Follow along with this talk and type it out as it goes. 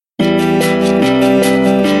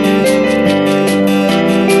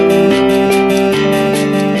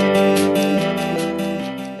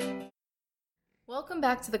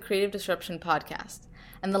back to the Creative Disruption Podcast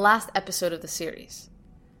and the last episode of the series.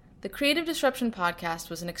 The Creative Disruption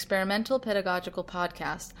Podcast was an experimental pedagogical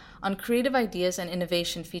podcast on creative ideas and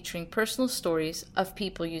innovation featuring personal stories of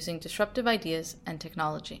people using disruptive ideas and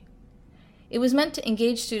technology. It was meant to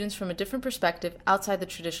engage students from a different perspective outside the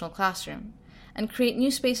traditional classroom and create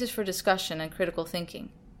new spaces for discussion and critical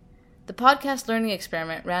thinking. The podcast learning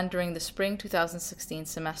experiment ran during the spring 2016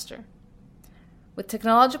 semester. With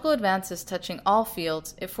technological advances touching all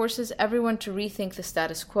fields, it forces everyone to rethink the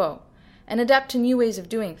status quo and adapt to new ways of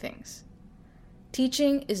doing things.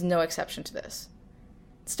 Teaching is no exception to this.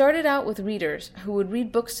 It started out with readers who would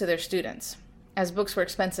read books to their students, as books were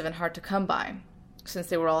expensive and hard to come by, since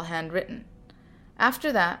they were all handwritten.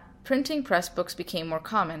 After that, printing press books became more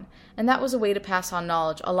common, and that was a way to pass on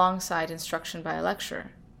knowledge alongside instruction by a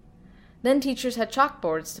lecturer. Then teachers had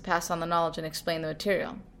chalkboards to pass on the knowledge and explain the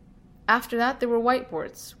material. After that, there were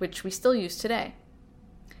whiteboards, which we still use today.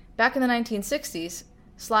 Back in the 1960s,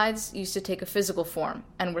 slides used to take a physical form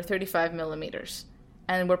and were 35 millimeters,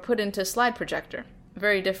 and were put into a slide projector,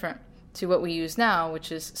 very different to what we use now,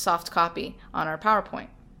 which is soft copy on our PowerPoint.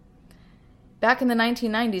 Back in the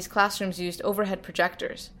 1990s, classrooms used overhead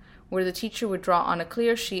projectors, where the teacher would draw on a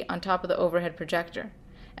clear sheet on top of the overhead projector,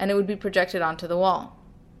 and it would be projected onto the wall.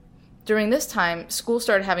 During this time, schools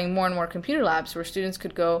started having more and more computer labs where students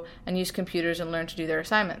could go and use computers and learn to do their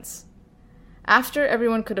assignments. After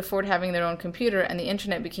everyone could afford having their own computer and the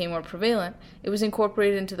internet became more prevalent, it was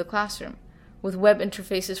incorporated into the classroom, with web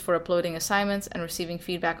interfaces for uploading assignments and receiving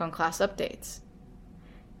feedback on class updates.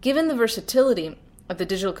 Given the versatility of the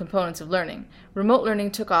digital components of learning, remote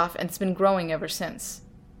learning took off and it's been growing ever since.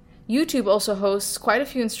 YouTube also hosts quite a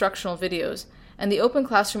few instructional videos, and the Open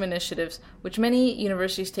Classroom initiatives, which many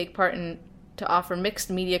universities take part in to offer mixed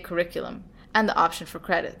media curriculum, and the option for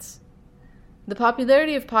credits. The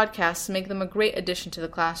popularity of podcasts make them a great addition to the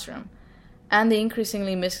classroom, and the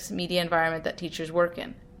increasingly mixed media environment that teachers work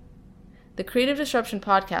in. The Creative Disruption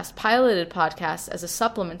Podcast piloted podcasts as a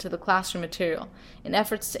supplement to the classroom material in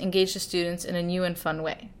efforts to engage the students in a new and fun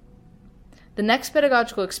way. The next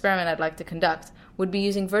pedagogical experiment I'd like to conduct would be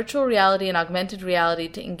using virtual reality and augmented reality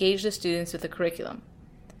to engage the students with the curriculum.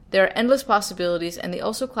 There are endless possibilities, and they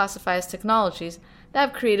also classify as technologies that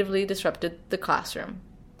have creatively disrupted the classroom.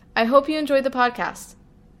 I hope you enjoyed the podcast.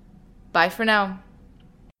 Bye for now.